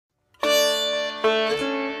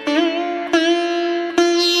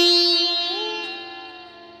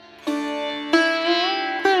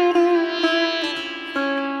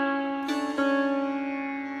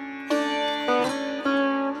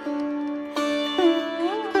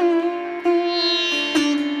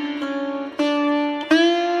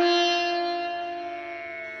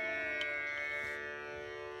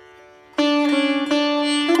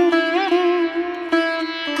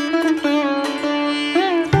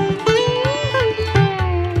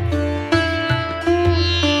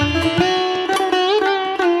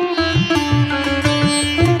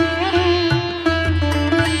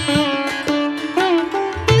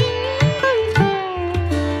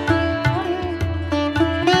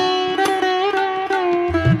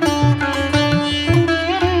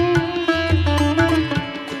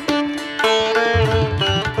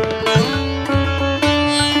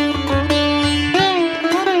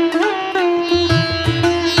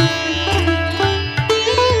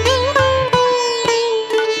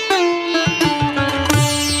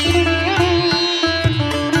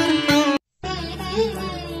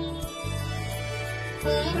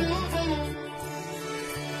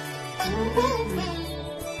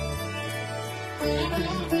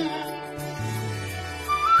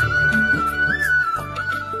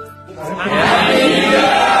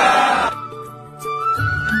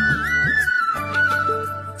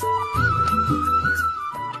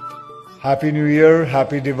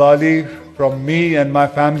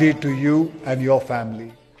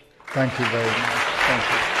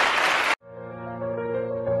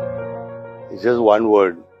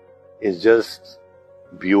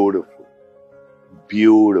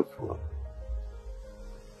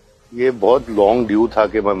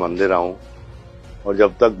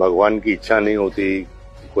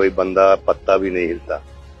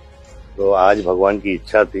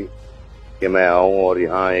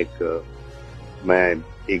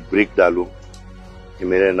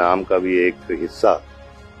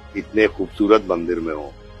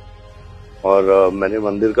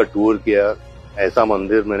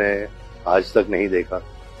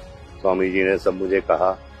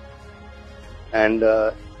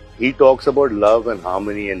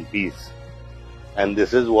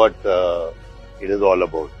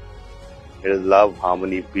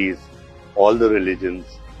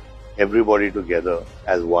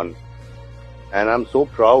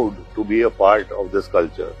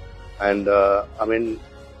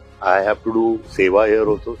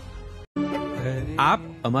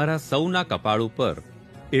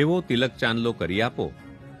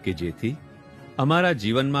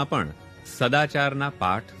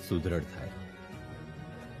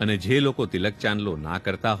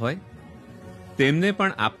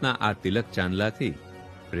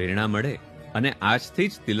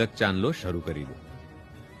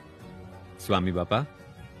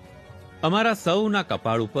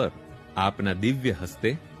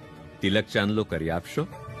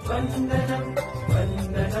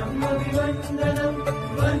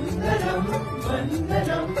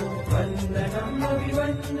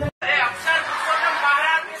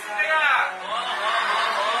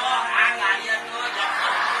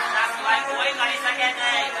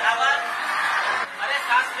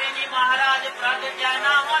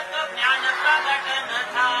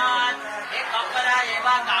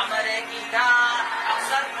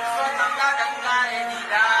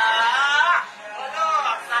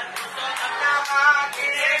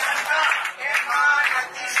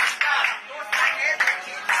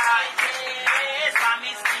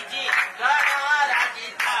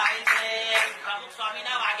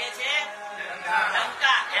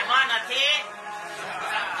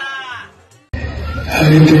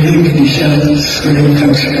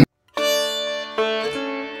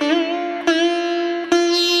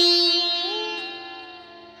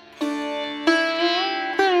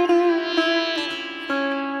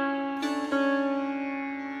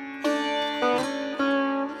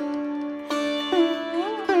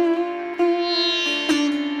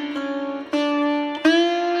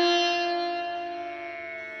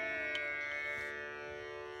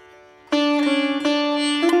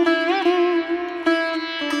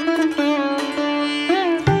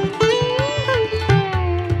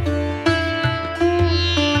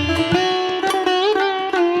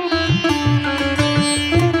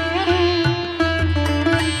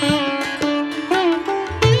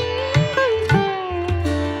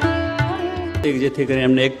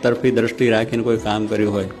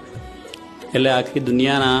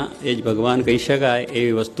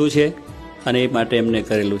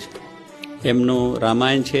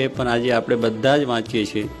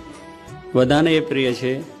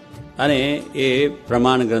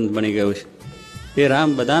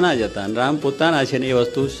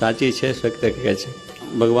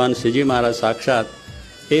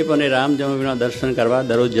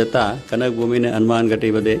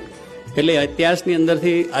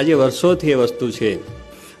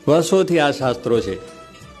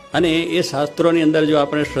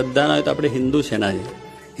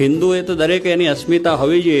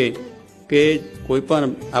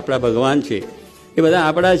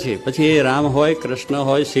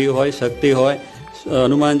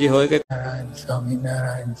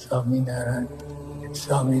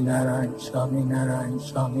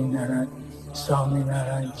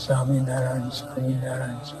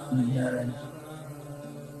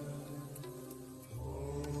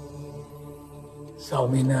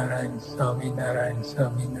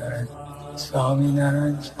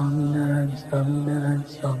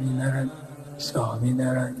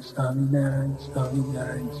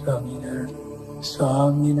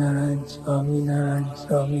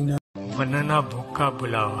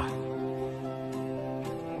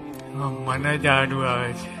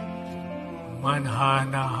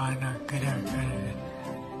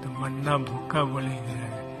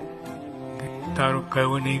તારું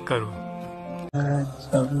કહેવું નહીં કરું.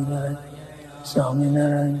 સ્વામિનારાયણ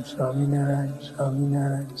સ્વામિનારાયણ સ્વામિનારાયણ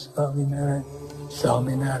સ્વામિનારાયણ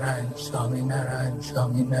સ્વામિનારાયણ સ્વામિનારાયણ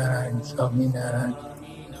સ્વામિનારાયણ સ્વામિનારાયણ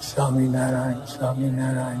સ્વામિનારાયણ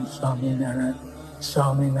સ્વામિનારાયણ સ્વામિનારાયણ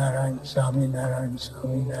સ્વામિનારાયણ સ્વામિનારાયણ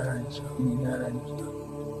સ્વામિનારાયણ સ્વામિનારાયણ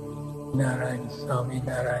નારાયણ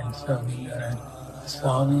સ્વામિનારાયણ સ્વામિનારાયણ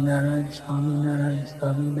સ્વામિનારાયણ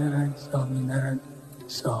સ્વામિનારાયણ સ્વામિનારાયણ સ્વામિનારાયણ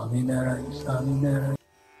સ્વામિનારાયણ સ્વામિનારાયણ.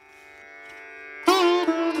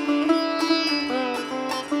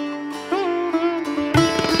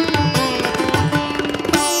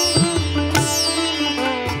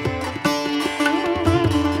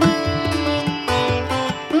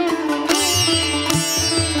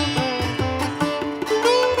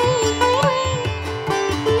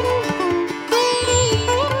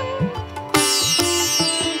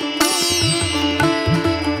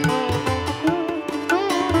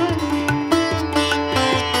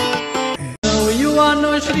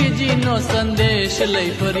 શ્રીજીનો સંદેશ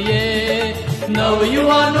લઈ ફરીએ,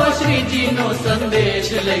 નવયુવાનો શ્રીજીનો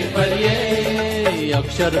સંદેશ લઈ ફરીએ,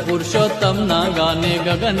 અક્ષર પુરુષોત્તમના ગાને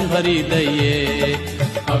ગગન ભરી દઈએ,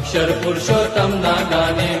 અક્ષર પુરુષોત્તમના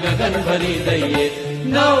ગાને ગગન ભરી દઈએ.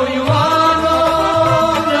 નવયુવાનો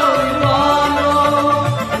નવયુવાનો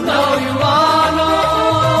નવયુવાનો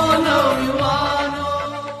નવયુવાનો.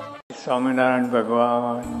 સ્વામિનારાયણ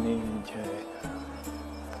ભગવાનની જય.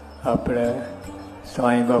 આપણે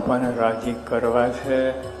સ્વામી બાપાને રાજી કરવા છે.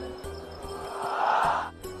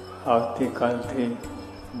 આવતીકાલથી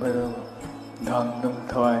બધું ધામધૂમ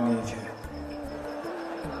થવાની છે,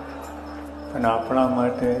 પણ આપણા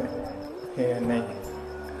માટે એ નહીં.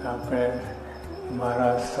 આપણે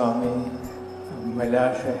મારા સ્વામી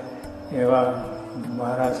મળ્યા છે એવા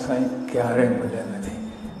મારા સ્વામી ક્યારેય મળ્યા નથી.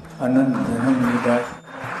 અનંત જન્મ લીધા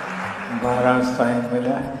મારા સ્વામી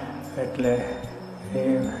મળ્યા એટલે એ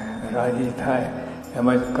રાજી થાય એમ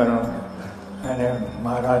જ કરવાનું. અને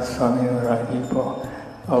મારા સ્વામીનો રાજીપો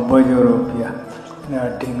અબજો રૂપિયા, અને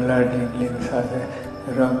આ ઢીંગલા ઢીંગલી સાથે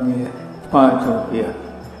રમીએ 5 રૂપિયા.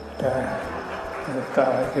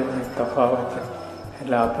 જેવી તફાવત છે.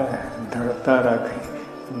 એટલે આપણે ધડતા રાખી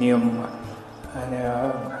નિયમમાં. અને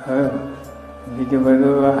હવે બીજું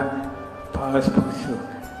બધું આ ફાસ પૂછ્યું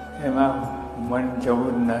એમાં મન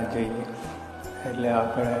જવું જ ના જોઈએ. એટલે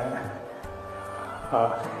આપણે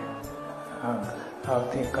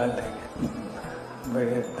આવતીકાલે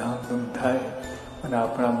બધે ધામધૂમ થાય અને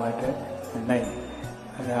આપણા માટે નહીં.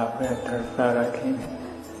 અને આપણે ધરતા રાખીને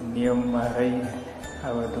નિયમમાં રહીને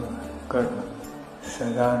આ બધું કરવું.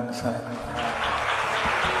 સદાન સારું.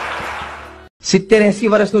 70-80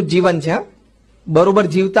 વર્ષનું જીવન છે. બરોબર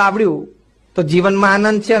જીવતા આવડ્યું તો જીવનમાં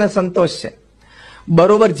આનંદ છે અને સંતોષ છે.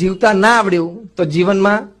 બરોબર જીવતા ના આવડ્યું તો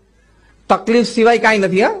જીવનમાં તકલીફ સિવાય કાંઈ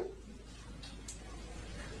નથી.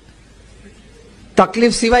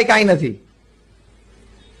 તકલીફ સિવાય કાંઈ નથી.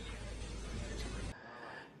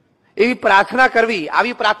 એવી પ્રાર્થના કરવી,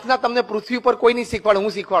 આવી પ્રાર્થના તમને પૃથ્વી ઉપર કોઈ નહીં શીખવાડે,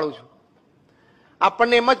 હું શીખવાડું છું.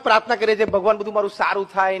 આપણને એમ જ પ્રાર્થના કરીએ છીએ, ભગવાન બધું મારું સારું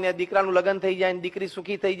થાય ને, દીકરાનું લગ્ન થઈ જાય ને, દીકરી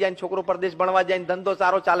સુખી થઈ જાય ને, છોકરો પરદેશ ભણવા જાય ને, ધંધો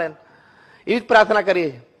સારો ચાલે ને, એવી જ પ્રાર્થના કરીએ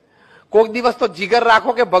છીએ. કોઈક દિવસ તો જીગર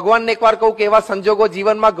રાખો કે ભગવાનને એકવાર કહું કે એવા સંજોગો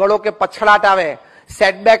જીવનમાં ગળો કે પછડાટ આવે,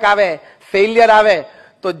 સેટબેક આવે, ફેલિયર આવે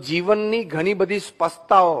તો જીવનની ઘણી બધી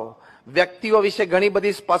સ્પષ્ટતાઓ, વ્યક્તિઓ વિશે ઘણી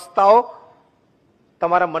બધી સ્પષ્ટતાઓ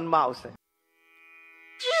તમારા મનમાં આવશે.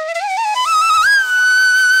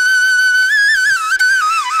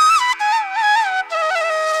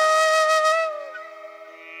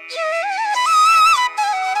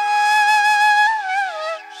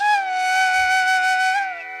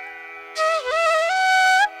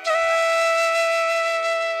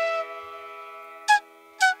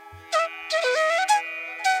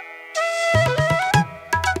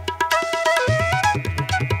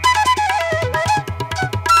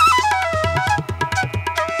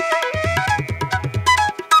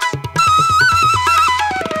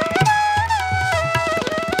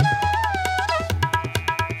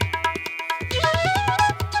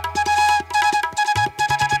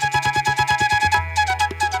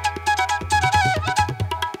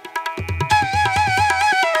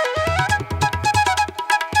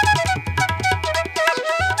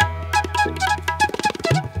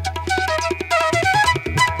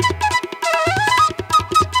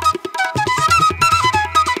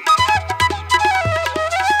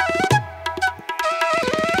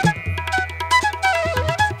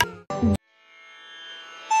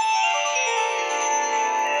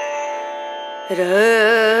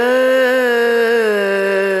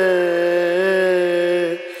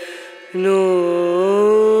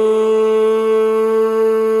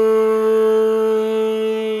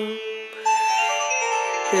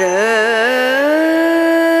 ર